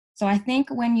So I think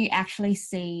when you actually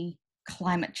see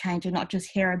climate change and not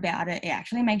just hear about it, it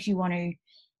actually makes you want to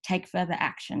take further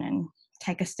action and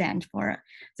take a stand for it.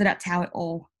 So that's how it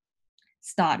all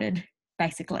started,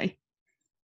 basically.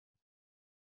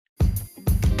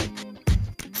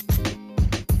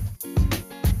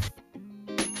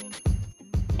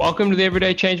 Welcome to the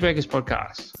Everyday Changemakers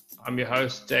podcast. I'm your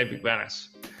host, Dave McManus.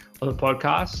 On the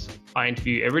podcast, I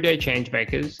interview everyday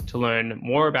changemakers to learn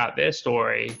more about their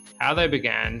story, how they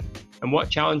began, and what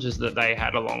challenges that they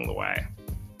had along the way.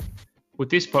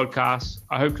 With this podcast,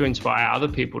 I hope to inspire other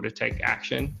people to take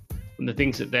action on the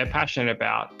things that they're passionate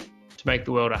about to make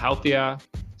the world a healthier,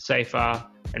 safer,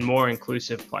 and more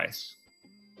inclusive place.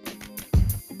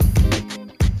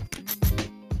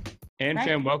 And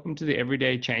Fam, welcome to the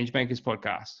Everyday Changemakers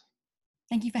podcast.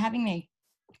 Thank you for having me.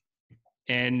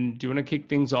 And do you want to kick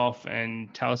things off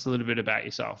and tell us a little bit about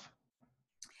yourself?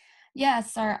 Yeah,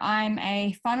 so I'm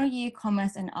a final year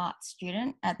commerce and arts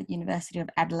student at the University of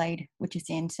Adelaide, which is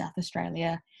in South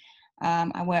Australia.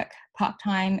 I work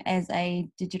part-time as a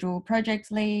digital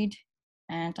project lead,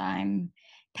 and I'm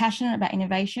passionate about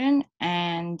innovation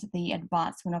and the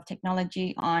advancement of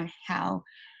technology on how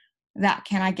that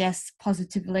can, I guess,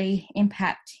 positively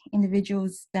impact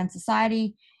individuals and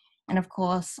society. And of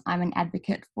course, I'm an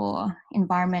advocate for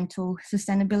environmental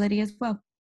sustainability as well.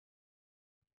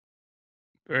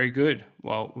 Very good.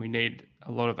 Well, we need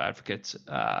a lot of advocates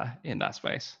in that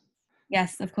space.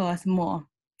 Yes, of course, more.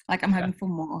 Like I'm hoping for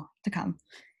more to come.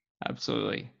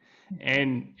 Absolutely.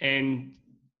 And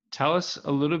tell us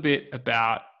a little bit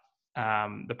about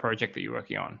the project that you're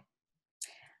working on.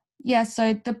 Yeah,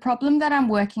 so the problem that I'm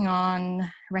working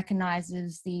on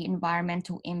recognizes the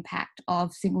environmental impact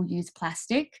of single-use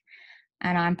plastic,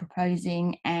 and I'm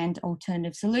proposing an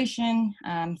alternative solution,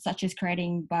 such as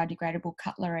creating biodegradable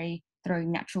cutlery through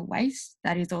natural waste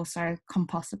that is also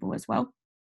compostable as well.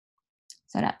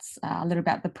 So that's a little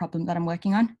about the problem that I'm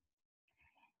working on.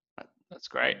 That's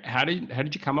great. How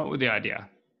did you come up with the idea?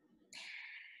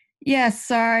 Yeah,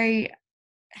 so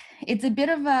it's a bit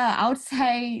of I would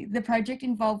say the project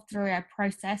involved through a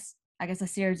process, I guess a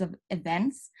series of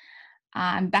events.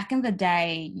 Back in the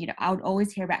day, I would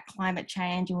always hear about climate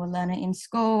change and we'd learn it in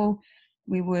school.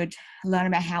 We would learn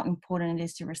about how important it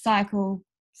is to recycle,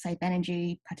 save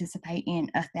energy, participate in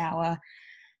Earth Hour.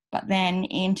 But then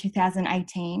in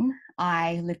 2018,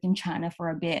 I lived in China for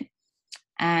a bit.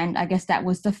 And I guess that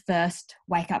was the first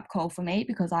wake-up call for me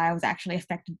because I was actually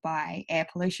affected by air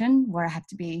pollution when I had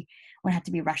to be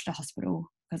rushed to hospital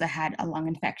because I had a lung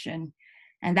infection.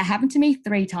 And that happened to me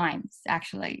 3 times,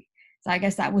 actually. So I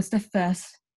guess that was the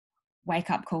first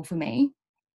wake-up call for me.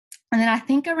 And then I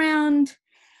think around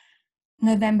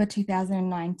November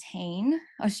 2019,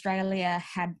 Australia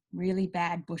had really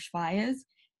bad bushfires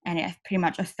and it pretty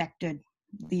much affected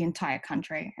the entire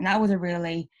country. And that was a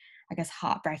really, I guess,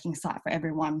 heartbreaking sight for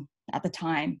everyone at the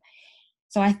time.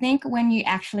 So I think when you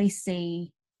actually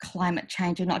see climate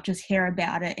change and not just hear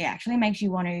about it, it actually makes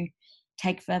you want to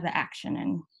take further action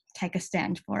and take a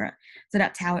stand for it. So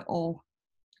that's how it all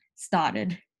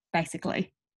started,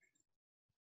 basically.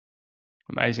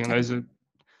 Amazing. Those are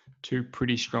 2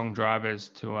 pretty strong drivers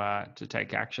to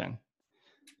take action.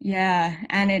 Yeah,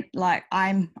 and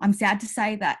I'm sad to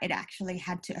say that it actually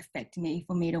had to affect me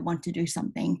for me to want to do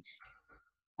something,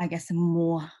 I guess,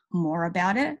 more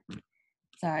about it.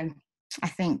 So I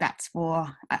think that's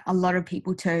for a lot of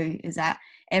people too, is that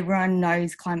everyone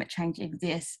knows climate change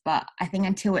exists, but I think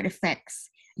until it affects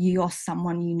you or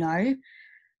someone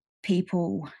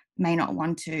people may not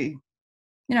want to,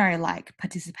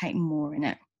 participate more in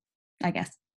it, I guess.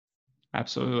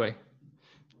 Absolutely.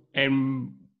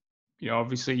 And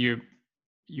obviously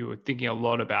you were thinking a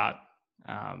lot about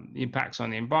the impacts on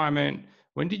the environment.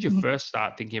 When did you first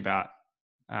start thinking about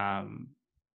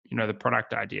the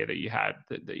product idea that you had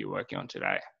that you're working on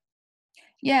today?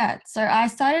 Yeah, so I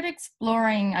started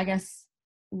exploring, I guess,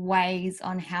 ways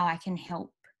on how I can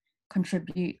help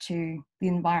contribute to the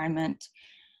environment.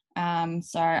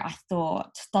 So I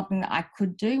thought something that I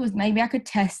could do was maybe I could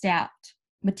test out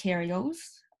materials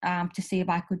to see if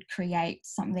I could create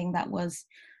something that was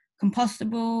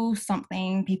compostable,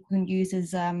 something people can use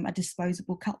as a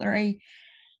disposable cutlery.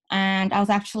 And I was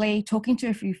actually talking to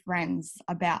a few friends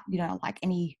about, do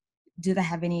they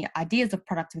have any ideas of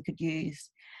products we could use?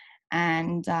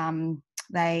 And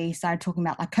they started talking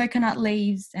about like coconut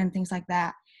leaves and things like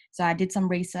that. So I did some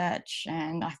research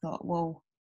and I thought, well,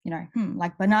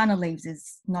 like banana leaves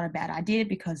is not a bad idea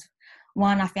because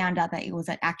one, I found out that it was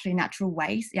actually natural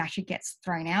waste. It actually gets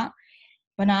thrown out.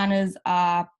 Bananas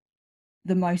are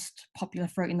the most popular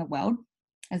fruit in the world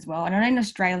as well. And in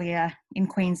Australia, in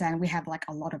Queensland, we have like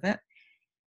a lot of it.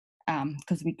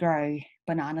 because we grow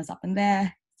bananas up in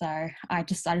there. So I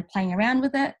just started playing around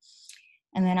with it.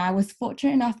 And then I was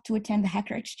fortunate enough to attend the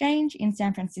Hacker Exchange in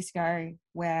San Francisco,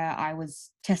 where I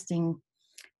was testing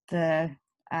the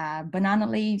banana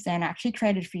leaves and actually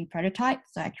created a few prototypes.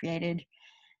 So I created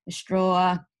a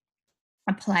straw,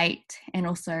 a plate, and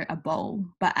also a bowl.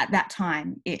 But at that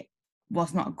time, it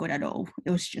was not good at all.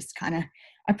 It was just kind of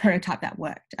a prototype that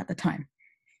worked at the time.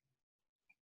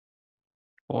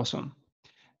 Awesome.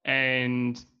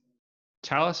 And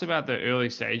tell us about the early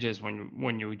stages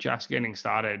when you were just getting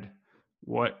started.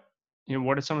 What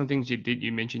what are some of the things you did?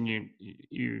 You mentioned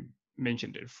you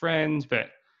mentioned it friends,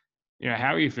 but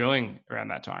how are you feeling around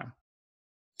that time?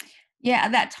 Yeah,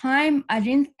 at that time, I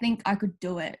didn't think I could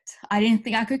do it. I didn't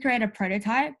think I could create a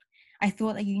prototype. I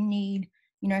thought that you need,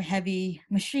 heavy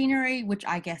machinery, which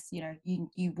I guess,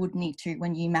 you would need to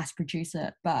when you mass produce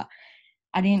it. But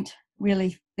I didn't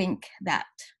really think that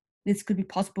this could be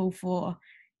possible for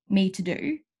me to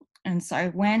do. And so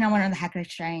when I went on the Hacker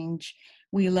Exchange,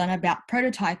 we learned about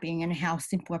prototyping and how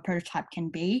simple a prototype can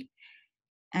be.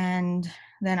 And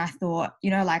then I thought,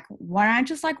 why don't I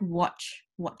just watch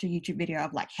a YouTube video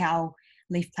of how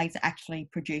leaf plates are actually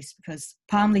produced, because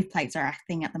palm leaf plates are a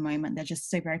thing at the moment. They're just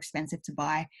super expensive to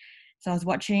buy. So I was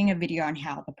watching a video on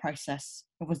how the process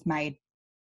was made.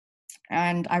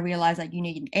 And I realized that you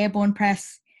need an airborne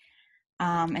press,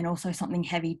 and also something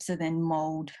heavy to then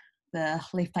mold the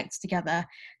leaf plates together.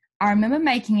 I remember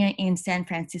making it in San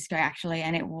Francisco actually,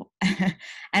 and and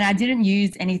I didn't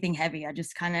use anything heavy. I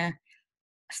just kind of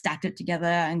stacked it together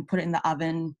and put it in the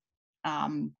oven,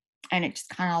 and it just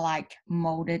kind of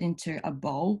molded into a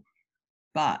bowl.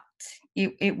 But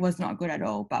it was not good at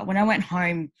all. But when I went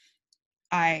home,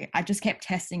 I just kept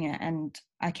testing it and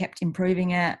I kept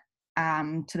improving it,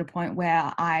 to the point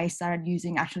where I started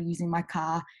using my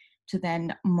car to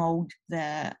then mold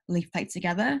the leaf plates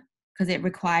together, because it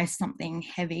requires something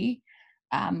heavy.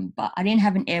 But I didn't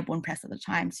have an airborne press at the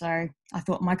time, so I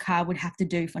thought my car would have to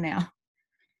do for now.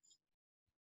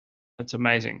 That's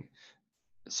amazing.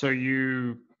 So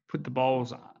you put the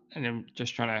bowls, and I'm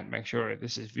just trying to make sure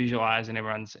this is visualized in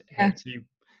everyone's Yeah. head.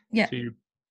 Yeah. So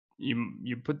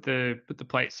you put the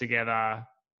plates together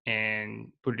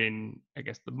and put it in, I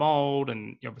guess, the mold,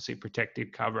 and obviously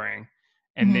protective covering,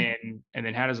 and Mm-hmm.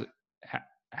 then how does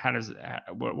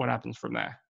what happens from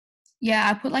there? Yeah,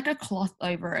 I put a cloth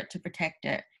over it to protect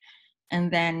it.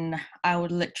 And then I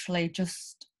would literally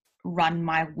just run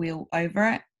my wheel over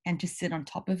it and just sit on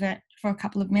top of it for a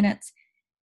couple of minutes,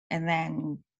 and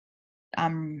then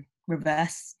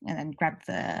reverse and then grab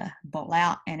the bowl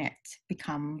out, and it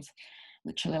becomes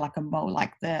literally like a bowl.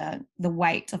 The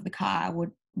weight of the car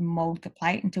would mold the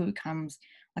plate until it becomes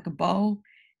like a bowl,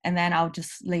 and then I'll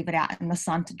just leave it out in the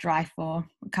sun to dry for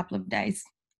a couple of days.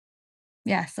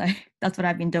 Yeah, so that's what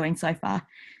I've been doing so far.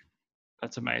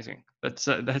 That's amazing. That's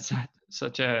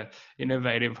such a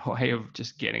innovative way of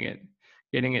just getting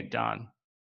it done.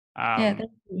 Yeah, Um,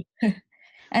 thank you.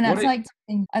 And what that's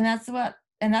it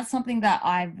and that's something that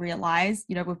I've realized,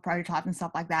 with prototype and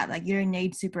stuff like that. You don't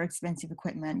need super expensive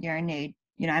equipment. You don't need,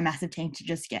 a massive team to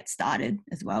just get started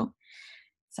as well.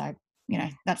 So,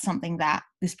 that's something that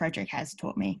this project has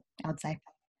taught me, I would say.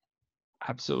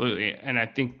 Absolutely, and I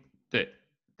think that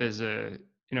there's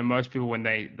most people when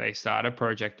they start a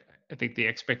project, I think the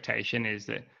expectation is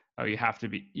that, oh, you have to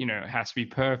be, it has to be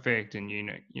perfect, and you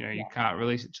can't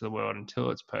release it to the world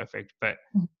until it's perfect. But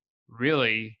Mhm.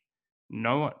 really,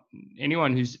 no one,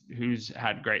 anyone who's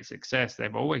had great success,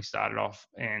 they've always started off.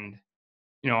 And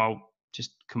I'll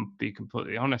just be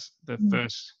completely honest. The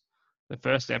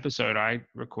first episode I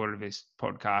recorded of this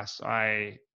podcast,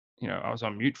 I was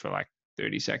on mute for like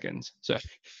 30 seconds. So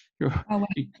Oh, wow.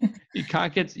 you, you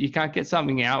can't get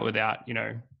something out without,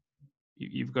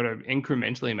 you've got to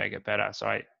incrementally make it better. So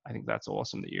I think that's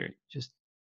awesome that you're just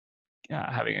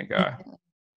having a Yeah, go.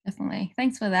 definitely.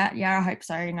 Thanks for that. Yeah, I hope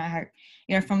so. And I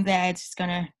hope, from there it's just going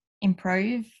to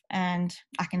improve and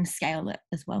I can scale it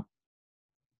as well.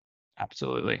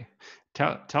 Absolutely.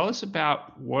 Tell us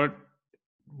about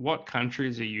what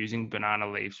countries are using banana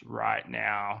leaves right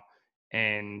now,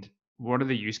 and what are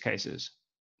the use cases?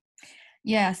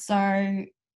 Yeah,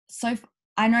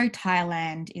 I know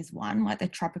Thailand is one, the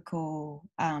tropical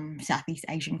Southeast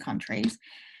Asian countries.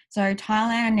 So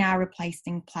Thailand are now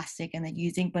replacing plastic, and they're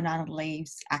using banana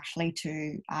leaves actually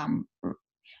to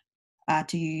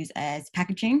use as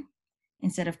packaging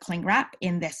instead of cling wrap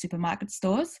in their supermarket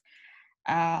stores.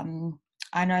 Um,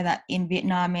 I know that in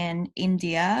Vietnam and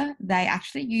India, they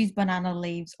actually use banana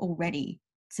leaves already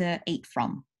to eat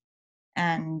from.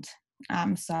 And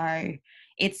so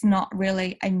it's not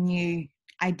really a new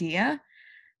idea.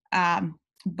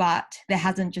 but there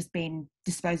hasn't just been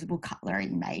disposable cutlery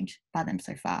made by them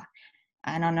so far.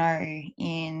 And I know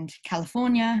in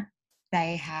California,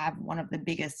 they have one of the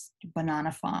biggest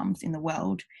banana farms in the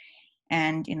world.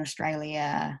 And in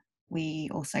Australia, we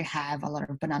also have a lot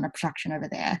of banana production over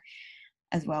there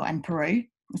as well. And Peru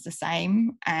is the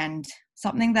same. And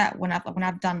something that when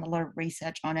I've done a lot of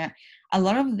research on it, a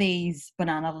lot of these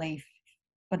banana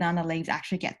leaves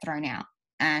actually get thrown out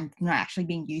and not actually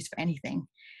being used for anything.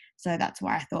 So that's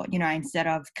why I thought, instead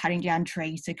of cutting down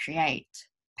trees to create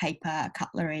paper,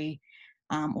 cutlery,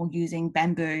 or using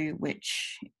bamboo,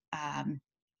 which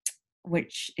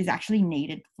is actually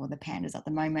needed for the pandas at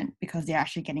the moment because they're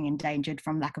actually getting endangered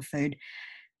from lack of food,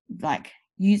 like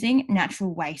using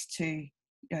natural waste to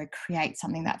create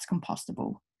something that's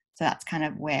compostable. So that's kind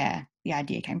of where the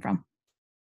idea came from.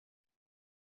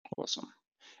 Awesome.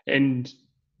 And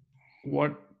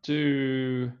what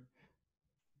do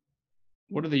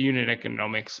the unit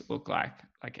economics look like?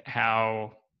 Like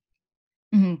how?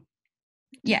 Mm-hmm.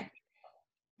 Yeah.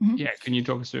 Mm-hmm. Yeah. Can you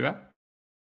talk us through that?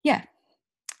 Yeah.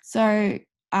 So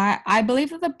I believe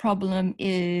that the problem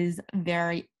is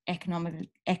very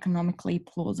economically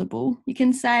plausible. You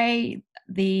can say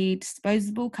the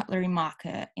disposable cutlery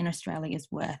market in Australia is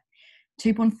worth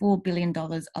 $2.4 billion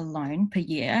alone per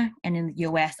year. And in the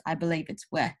US, I believe it's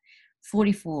worth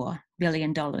 $44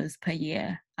 billion per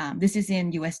year. This is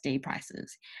in USD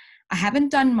prices. I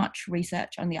haven't done much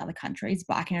research on the other countries,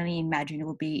 but I can only imagine it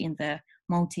will be in the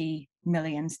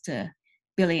multi-millions to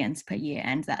billions per year,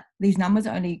 and that these numbers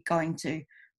are only going to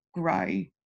grow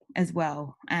as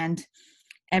well. And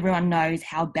everyone knows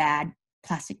how bad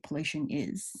plastic pollution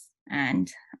is.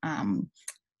 And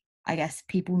I guess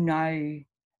people know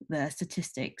the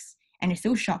statistics, and it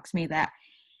still shocks me that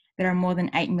there are more than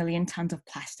 8 million tons of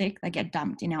plastic that get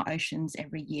dumped in our oceans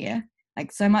every year.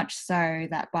 Like so much so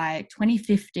that by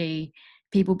 2050,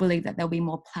 people believe that there'll be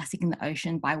more plastic in the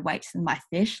ocean by weight than by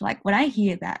fish. Like when I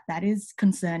hear that, that is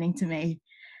concerning to me.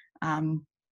 And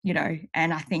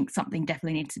I think something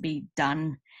definitely needs to be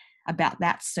done about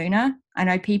that sooner. I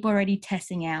know people are already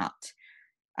testing out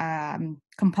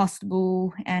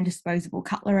compostable and disposable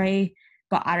cutlery,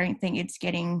 but I don't think it's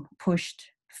getting pushed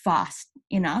fast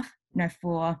enough,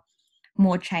 for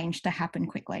more change to happen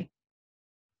quickly.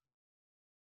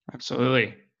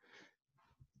 Absolutely.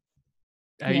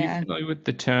 Are you familiar with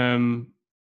the term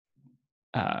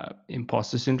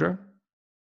imposter syndrome?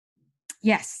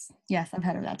 Yes, I've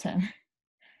heard of that term.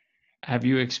 Have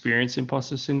you experienced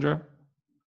imposter syndrome?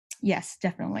 Yes,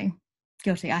 definitely.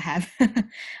 Guilty. I have.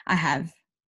 I have.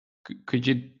 Could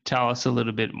you tell us a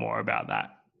little bit more about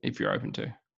that if you're open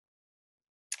to?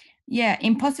 Yeah,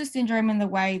 imposter syndrome in the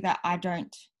way that I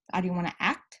didn't want to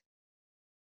act.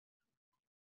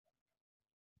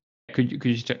 Could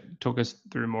you talk us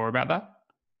through more about that?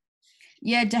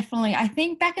 Yeah, definitely. I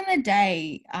think back in the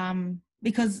day,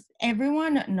 because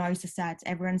everyone knows the stats,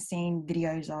 everyone's seen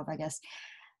videos of, I guess,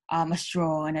 a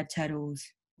straw and a turtle's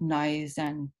nose,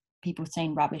 and people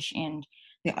seeing rubbish in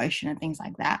the ocean and things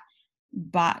like that.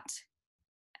 But,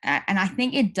 and I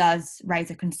think it does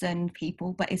raise a concern in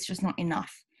people, but it's just not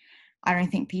enough. I don't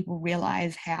think people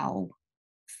realize how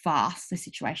fast the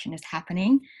situation is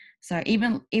happening. So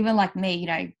even like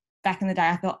me, back in the day,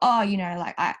 I thought,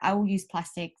 like I will use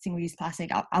plastic, single-use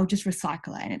plastic. I'll just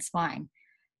recycle it and it's fine.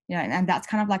 And that's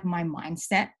kind of like my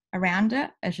mindset around it.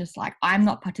 It's just like, I'm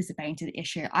not participating to the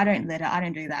issue. I don't litter. I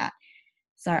don't do that.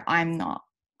 So I'm not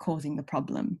causing the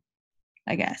problem,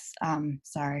 I guess.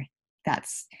 So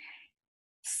that's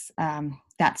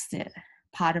the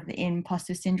part of the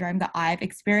imposter syndrome that I've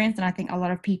experienced. And I think a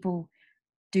lot of people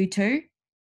do too.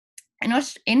 And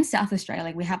in South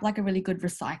Australia, we have like a really good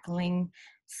recycling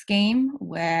scheme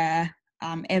where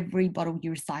every bottle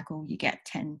you recycle, you get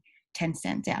 10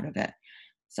 cents out of it.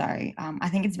 So I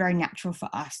think it's very natural for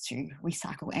us to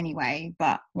recycle anyway.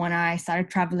 But when I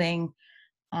started traveling,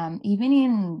 even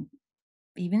in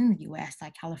the US,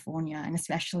 like California, and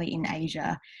especially in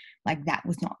Asia, like that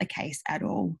was not the case at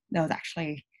all. There was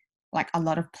actually like a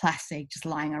lot of plastic just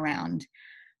lying around.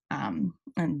 And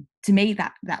to me,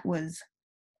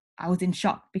 I was in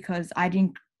shock because I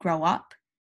didn't grow up,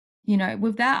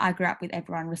 with that. I grew up with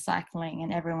everyone recycling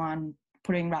and everyone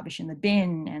putting rubbish in the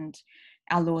bin, and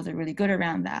our laws are really good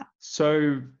around that.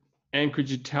 So, Anne, could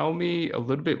you tell me a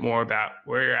little bit more about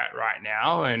where you're at right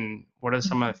now and what are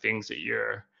some of the things that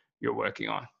you're working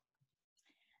on?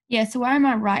 Yeah, so where I'm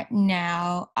at right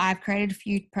now, I've created a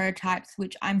few prototypes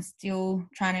which I'm still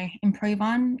trying to improve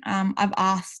on. I've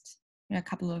asked a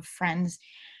couple of friends,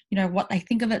 what they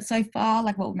think of it so far,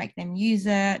 like what would make them use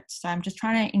it. So I'm just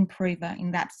trying to improve it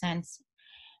in that sense.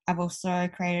 I've also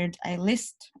created a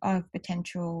list of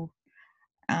potential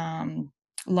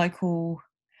local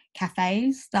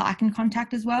cafes that I can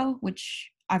contact as well, which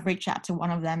I've reached out to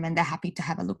one of them and they're happy to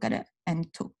have a look at it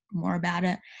and talk more about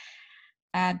it.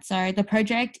 So the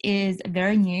project is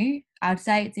very new. I would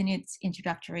say it's in its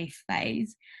introductory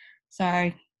phase.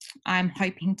 So I'm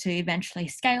hoping to eventually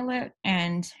scale it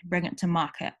and bring it to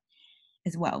market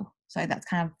as well. So that's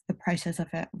kind of the process of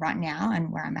it right now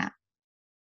and where I'm at.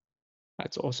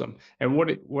 That's awesome. And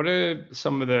what are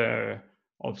some of the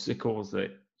obstacles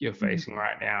that you're facing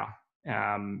right now?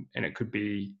 And it could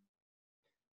be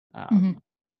Mm-hmm.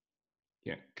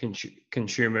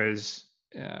 consumers'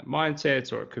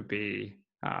 mindsets, or it could be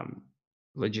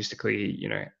logistically,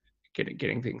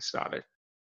 getting things started.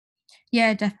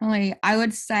 Yeah, definitely. I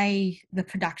would say the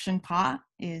production part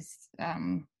is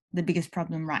the biggest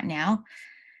problem right now.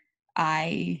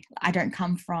 I don't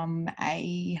come from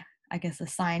I guess a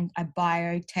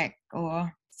biotech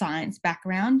or science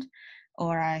background,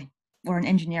 or an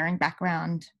engineering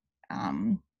background,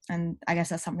 and I guess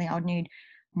that's something I would need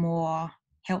more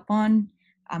help on.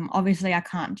 Obviously, I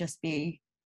can't just be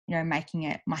making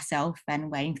it myself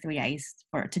and waiting 3 days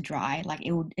for it to dry. Like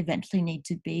it would eventually need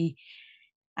to be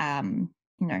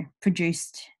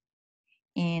produced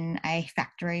in a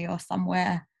factory or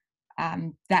somewhere.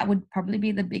 That would probably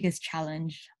be the biggest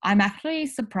challenge. I'm actually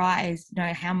surprised,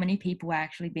 how many people are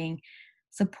actually being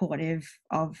supportive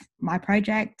of my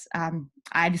project.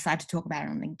 I decided to talk about it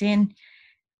on LinkedIn,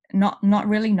 not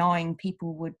really knowing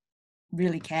people would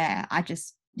really care. I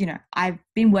just, I've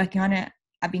been working on it.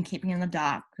 I've been keeping it in the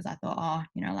dark because I thought,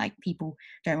 like people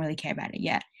don't really care about it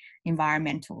yet.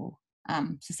 Environmental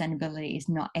sustainability is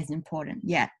not as important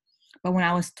yet. But when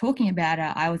I was talking about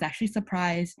it, I was actually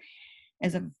surprised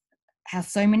as of how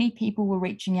so many people were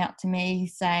reaching out to me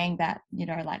saying that,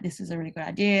 like this is a really good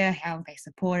idea, how they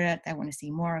support it, they want to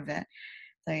see more of it.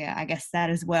 So yeah, I guess that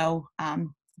as well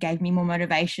gave me more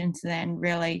motivation to then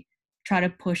really try to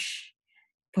push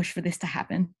for this to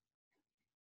happen.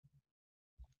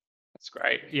 That's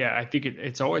great. Yeah, I think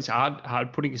it's always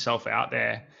hard putting yourself out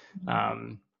there,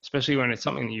 especially when it's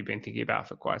something that you've been thinking about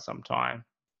for quite some time.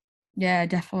 Yeah,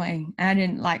 definitely. And I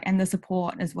didn't and the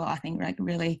support as well, I think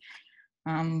really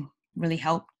really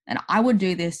helped. And I would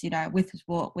do this, with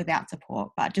support, without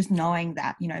support, but just knowing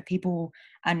that, people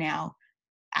are now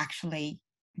actually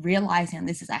realizing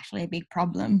this is actually a big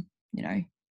problem,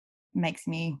 makes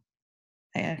me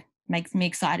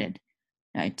excited,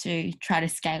 to try to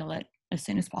scale it as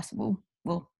soon as possible.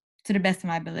 Well, to the best of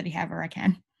my ability, however I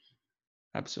can.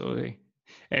 Absolutely.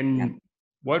 Yeah. And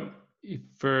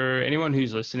for anyone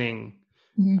who's listening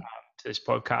Mm-hmm. to this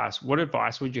podcast, what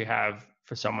advice would you have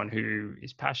for someone who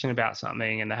is passionate about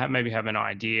something and they maybe have an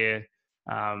idea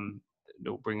that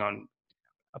will bring on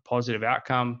a positive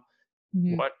outcome?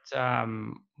 Mm-hmm.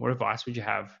 What advice would you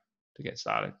have to get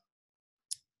started?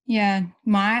 Yeah,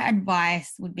 my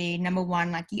advice would be, number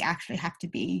one, like you actually have to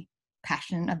be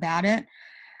passionate about it.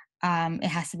 It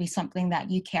has to be something that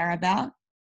you care about,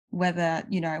 whether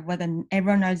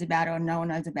everyone knows about it or no one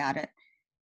knows about it.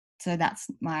 So that's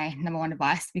my number one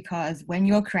advice, because when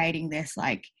you're creating this,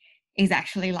 is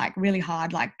actually really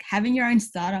hard. Like having your own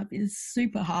startup is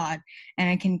super hard, and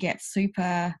it can get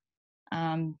super,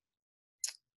 I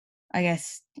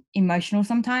guess, emotional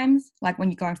sometimes, like when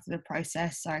you're going through the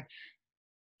process.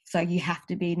 So you have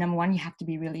to be, number one, you have to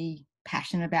be really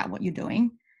passionate about what you're doing.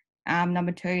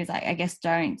 Number two is, I guess,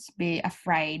 don't be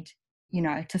afraid,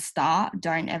 to start.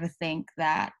 Don't ever think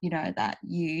that, that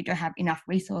you don't have enough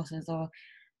resources, or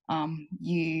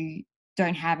you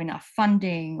don't have enough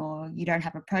funding, or you don't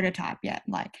have a prototype yet.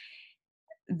 Like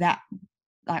that,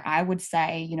 I would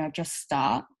say, just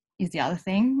start is the other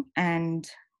thing. And,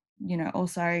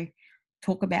 also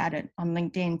talk about it on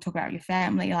LinkedIn, talk about your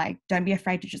family. Like, don't be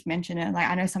afraid to just mention it. Like,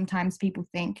 I know sometimes people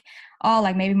think, oh,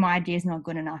 like maybe my idea is not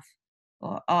good enough,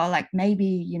 or like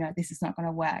maybe, this is not going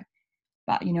to work.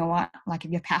 But you know what? Like,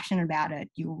 if you're passionate about it,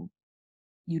 you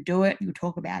do it, you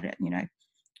talk about it,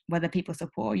 whether people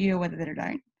support you or whether they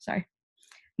don't. So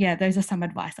yeah, those are some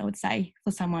advice I would say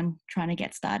for someone trying to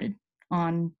get started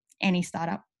on any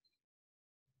startup.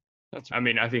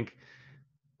 I think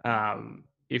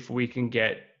if we can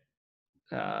get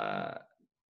your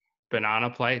banana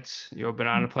plates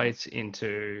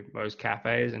into most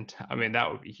cafes, and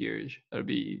that would be huge. That would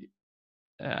be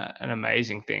an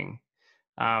amazing thing.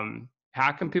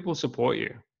 How can people support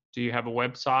you? Do you have a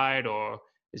website, or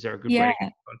is there a good way Yeah. to get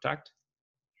in contact?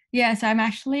 Yeah, so I'm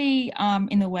actually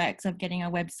in the works of getting a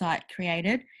website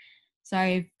created.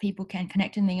 So people can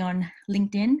connect with me on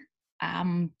LinkedIn,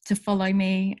 to follow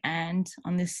me, and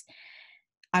on this,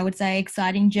 I would say,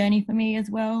 exciting journey for me as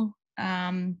well.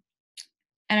 And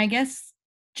I guess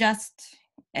just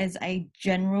as a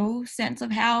general sense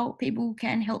of how people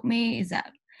can help me is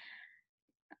that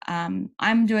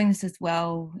I'm doing this as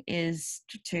well is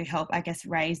to help, I guess,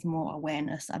 raise more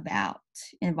awareness about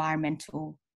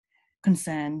environmental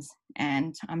concerns,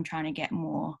 and I'm trying to get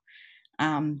more,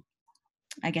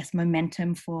 I guess,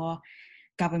 momentum for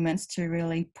governments to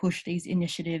really push these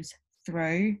initiatives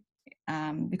through,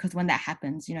 because when that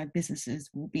happens, businesses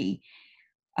will be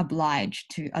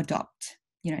obliged to adopt,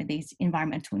 these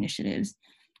environmental initiatives.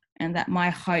 And that my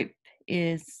hope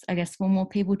is, I guess, for more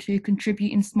people to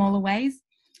contribute in smaller ways.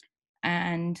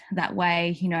 And that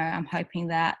way, I'm hoping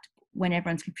that when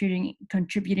everyone's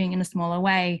contributing in a smaller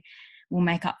way, will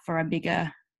make up for a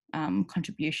bigger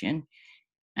contribution.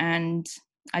 And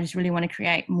I just really want to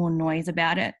create more noise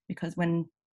about it, because when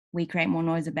we create more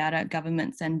noise about it,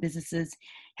 governments and businesses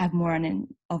have more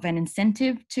of an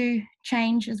incentive to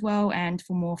change as well, and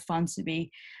for more funds to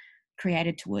be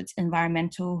created towards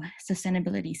environmental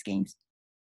sustainability schemes.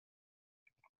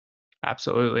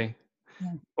 Absolutely.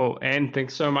 Yeah. Well, Anne,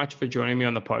 thanks so much for joining me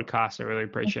on the podcast. I really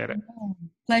appreciate it.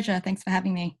 Pleasure. Thanks for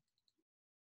having me.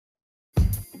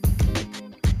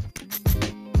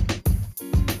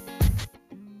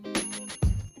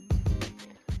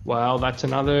 Well, that's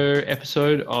another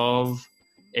episode of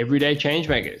Everyday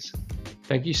Changemakers.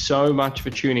 Thank you so much for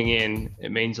tuning in.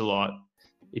 It means a lot.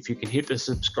 If you can hit the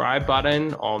subscribe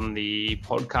button on the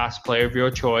podcast player of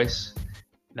your choice,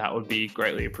 that would be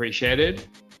greatly appreciated.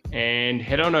 And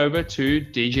head on over to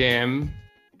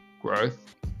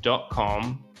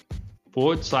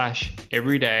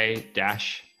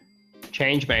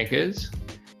djmgrowth.com/everyday-changemakers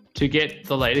to get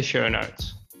the latest show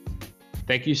notes.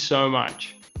 Thank you so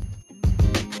much.